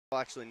Well,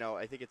 actually, no.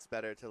 I think it's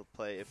better to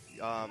play if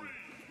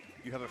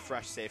you have a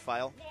fresh save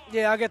file.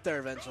 Yeah, I'll get there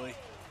eventually.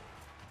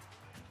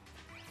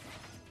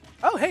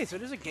 Oh, hey, so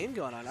there's a game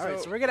going on. All right,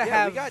 so we're going to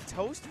have... we got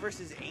Toast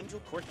versus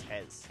Angel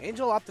Cortes.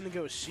 Angel opting to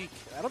go with Sheik.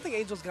 I don't think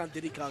Angel's gone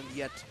Diddy Kong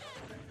yet.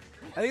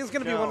 I think it's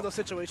going to be one of those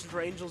situations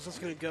where Angel's just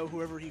going to go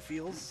whoever he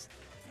feels.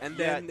 And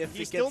then if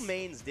he still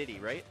mains Diddy,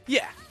 right?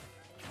 Yeah.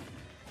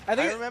 I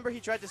remember he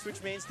tried to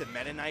switch mains to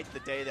Meta Knight the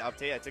day of the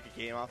update. I took a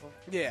game off him.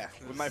 Yeah.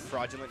 With my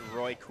fraudulent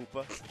Roy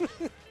Koopa.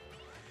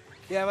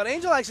 Yeah, but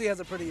Angel actually has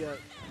a pretty...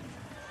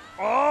 Oh!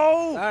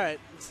 All right.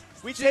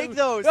 We take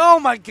those. Oh,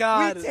 my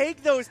God. We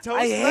take those,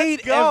 Toast. I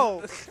hate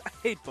go. I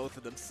hate both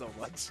of them so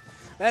much.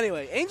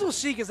 Anyway, Angel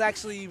Sheik has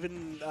actually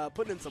been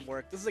putting in some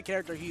work. This is a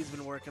character he's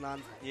been working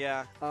on.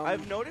 Yeah.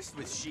 I've noticed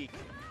with Sheik,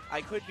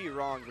 I could be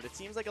wrong, but it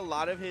seems like a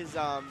lot of his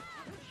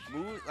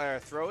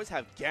throws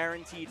have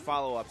guaranteed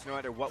follow-ups no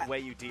matter what way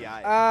you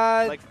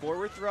DI. Like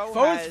forward throw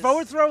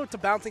Forward throw to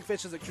bouncing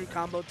fish is a true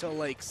combo till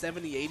like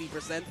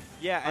 70-80%.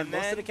 Yeah, on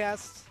most of the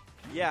casts.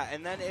 Yeah,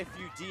 and then if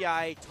you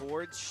DI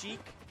towards Sheik,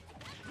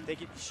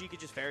 Sheik could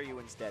just fair you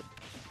instead.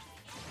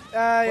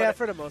 Yeah,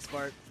 for the most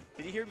part.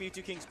 Did you hear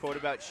Mewtwo King's quote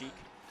about Sheik?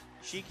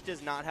 Sheik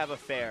does not have a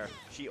fair.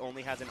 She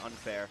only has an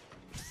unfair.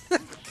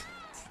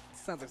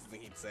 Sounds like something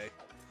he'd say.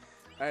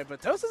 All right,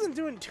 but Toast isn't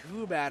doing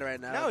too bad right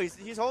now. No,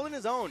 he's holding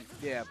his own.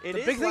 Yeah. The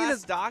big thing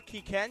is stock. He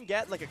can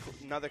get like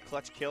another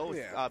clutch kill with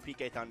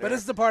PK Thunder. But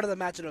this is the part of the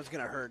match that was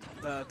going to hurt.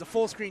 The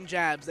full screen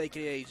jabs,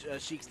 a.k.a.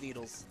 Sheik's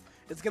Needles.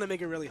 It's going to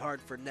make it really hard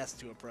for Ness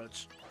to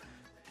approach.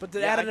 But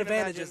the added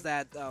advantage is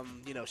that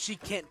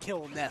Sheik can't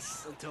kill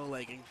Ness until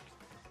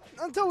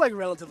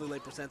relatively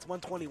late percents,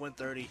 120,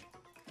 130.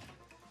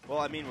 Well,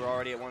 I mean, we're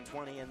already at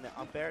 120 in the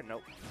up air.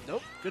 Nope.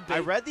 Nope. Good bait. I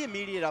read the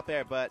immediate up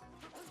air, but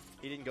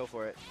he didn't go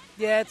for it.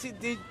 Yeah,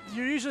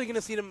 you're usually going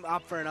to see them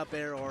opt for an up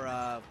air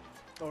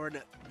or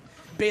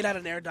bait out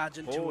an air dodge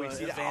into a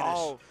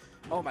vanish.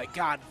 Oh, my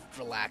God.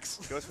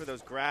 Relax. Goes for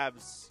those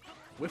grabs.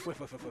 Whiff, whiff,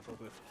 whiff, whiff,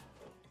 whiff, whiff.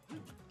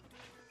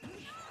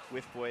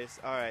 Whiff, boys.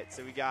 All right,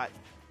 so we got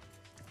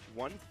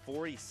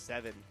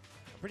 147.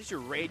 I'm pretty sure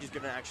Rage is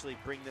going to actually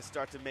bring this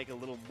start to make a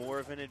little more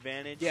of an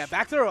advantage. Yeah,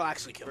 back throw will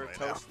actually kill for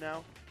Toast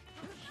now.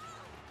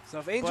 So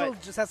if Angel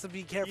just has to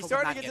be careful. He's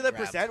starting to get to the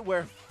percent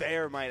where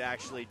Fair might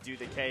actually do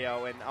the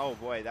KO, and oh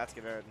boy, that's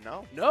gonna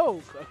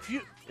No,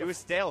 It was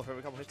stale from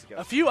a couple hits ago.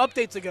 A few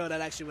updates ago,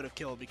 that actually would have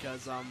killed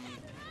because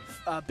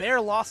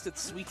Bear lost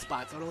its sweet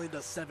spot, so it only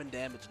does 7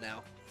 damage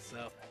now.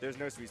 So there's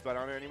no sweet spot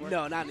on it anymore.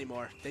 No, not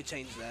anymore. They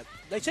changed that.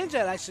 They changed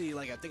that actually,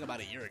 like I think about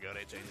a year ago.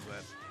 They changed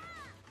that.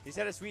 He's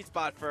had a sweet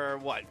spot for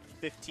what,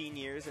 15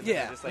 years? And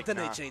yeah, just like, but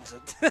then they changed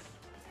it.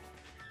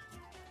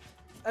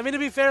 I mean, to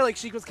be fair, like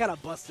Sheik was kind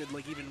of busted,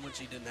 like even when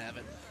she didn't have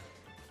it.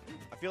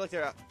 I feel like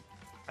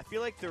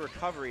the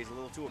recovery is a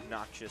little too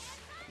obnoxious.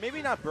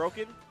 Maybe not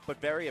broken,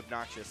 but very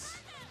obnoxious.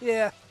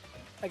 Yeah,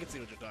 I can see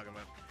what you're talking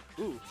about.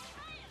 Ooh,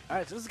 all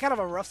right, so this is kind of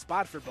a rough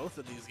spot for both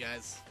of these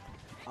guys.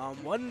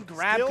 One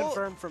grab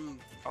confirmed from.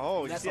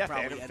 Oh, you see that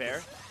Phantom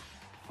Fair?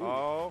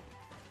 Oh,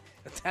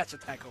 attach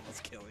attack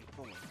almost killing.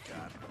 Oh my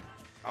God.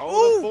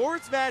 Oh, the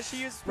forward smash.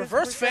 He used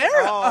reverse fair.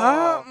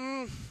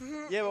 Oh.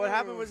 Yeah, but what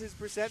happened was his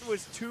percent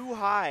was too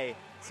high.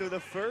 So the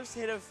first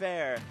hit of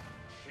fair.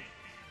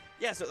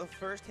 Yeah, so the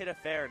first hit of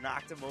fair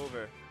knocked him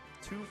over.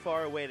 Too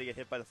far away to get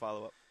hit by the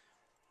follow-up.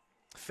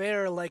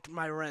 Fair, like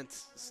my rent,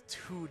 is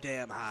too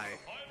damn high.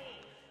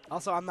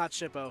 Also, I'm not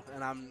Shippo,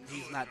 and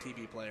he's not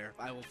TV player.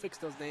 I will fix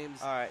those names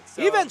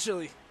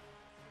eventually.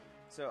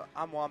 So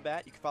I'm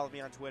Wombat. You can follow me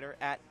on Twitter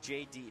at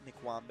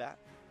JDMcWombat.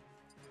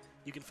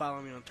 You can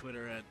follow me on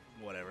Twitter at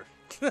whatever.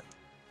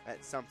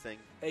 At something.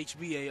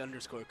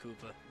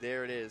 HBA_Koopa.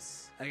 There it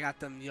is. I got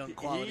them young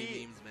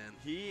quality memes, man.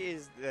 He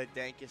is the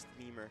dankest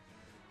memer.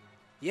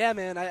 Yeah,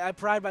 man. I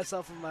pride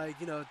myself in my,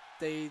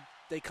 they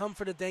come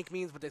for the dank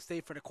memes, but they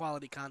stay for the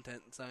quality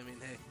content. So, I mean,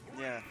 hey.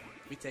 Yeah.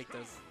 We take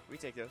those. We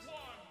take those.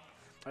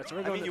 All right, so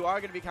we're going you are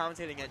going to be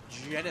commentating at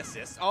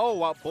Genesis. Oh,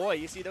 wow, boy.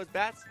 You see those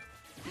bats?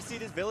 You see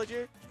this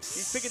villager?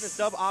 He's picking the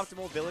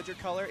suboptimal villager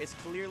color. It's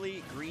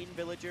clearly green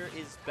villager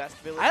is best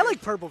villager. I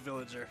like purple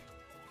villager.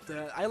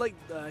 I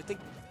think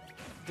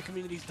the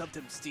community's dubbed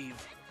him Steve.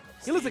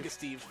 He looks like a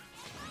Steve.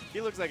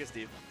 He looks like a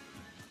Steve.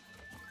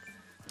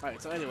 All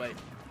right, so anyway.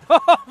 Oh,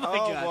 my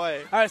God.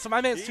 Boy. All right, so my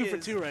man's 2 for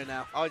 2 right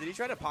now. Oh, did he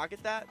try to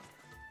pocket that?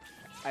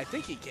 I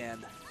think he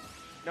can.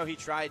 No, he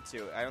tried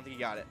to. I don't think he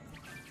got it.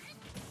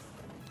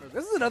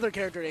 This is another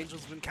character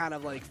Angel's been kind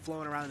of like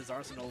flowing around his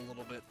arsenal a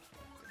little bit.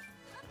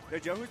 No,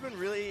 Joe, who's been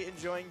really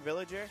enjoying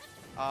Villager?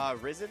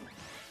 Risen?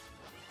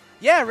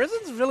 Yeah,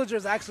 Risen's Villager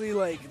is actually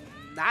like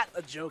not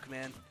a joke,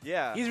 man.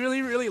 Yeah. He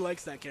really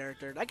likes that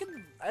character. I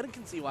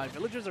can see why.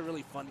 Villager's a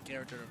really fun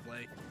character to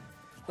play.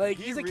 Like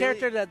he's a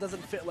character that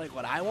doesn't fit like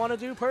what I want to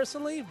do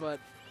personally,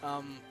 but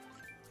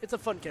it's a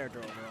fun character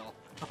overall.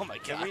 Oh my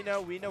God.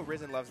 And we know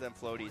Risen loves them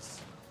floaties.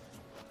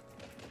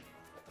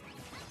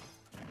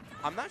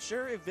 I'm not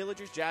sure if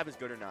Villager's jab is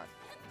good or not.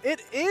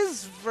 It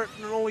is for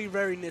only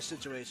very niche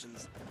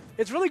situations.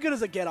 It's really good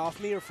as a get off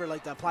me or for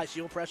like the apply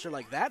shield pressure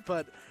like that,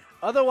 but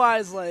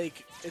Otherwise,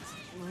 like,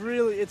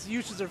 its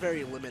uses are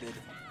very limited.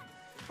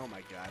 Oh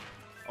my god.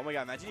 Oh my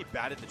god, imagine he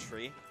batted the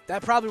tree.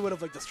 That probably would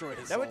have, like, destroyed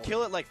his That soul. would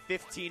kill it like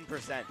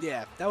 15%.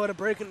 Yeah, that would have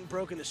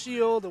broken the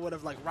shield. It would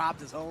have, like, robbed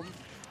his home.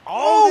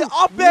 Oh, the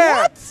up air!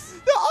 What?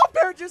 The up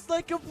air just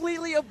like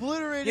completely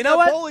obliterated You know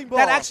what? bowling ball.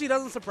 That actually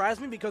doesn't surprise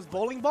me because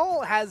bowling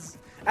ball has,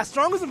 as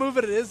strong as a move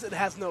it is, it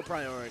has no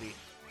priority.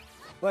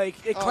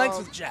 Like, it clanks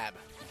with jab.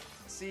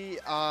 See,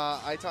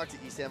 I talked to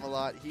Esam a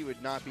lot. He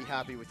would not be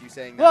happy with you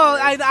saying that. Well,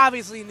 word. I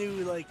obviously knew,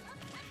 like...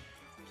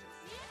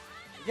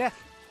 Yeah.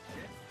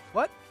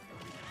 What?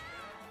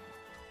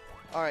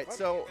 All right,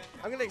 so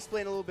I'm going to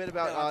explain a little bit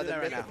Yeah, I'll about do the that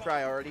right myth of now.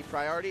 priority.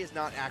 Priority is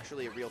not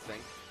actually a real thing,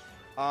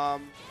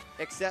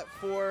 except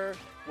for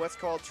what's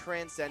called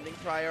transcending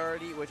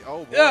priority, which, oh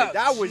boy, Yeah,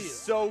 that was shit.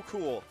 so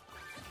cool.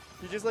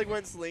 He just like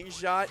went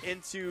slingshot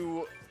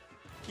into...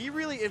 He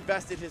really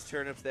invested his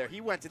turnips there. He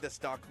went to the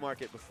stock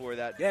market before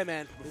that. Yeah,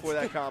 man. Before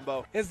that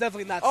combo. It's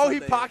definitely not Oh, he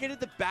Sunday. pocketed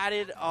the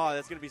batted. Oh,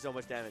 that's going to be so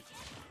much damage.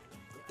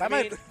 That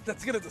I mean-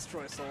 that's going to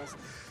destroy souls.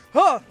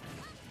 Huh!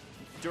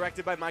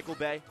 Directed by Michael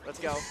Bay. Let's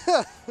go.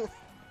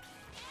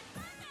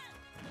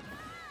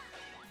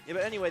 Yeah,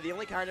 but anyway, the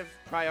only kind of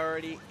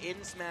priority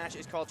in Smash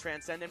is called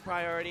Transcendent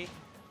Priority,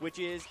 which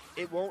is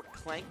it won't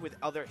clank with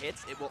other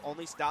hits. It will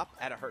only stop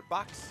at a hurt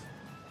box.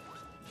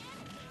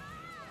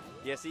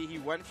 Yeah, see, he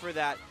went for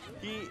that.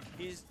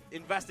 He's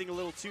investing a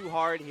little too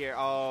hard here.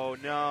 Oh,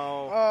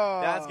 no.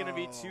 Oh. That's going to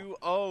be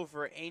 2-0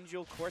 for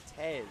Angel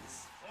Cortez.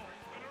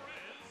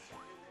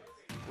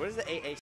 What does the AA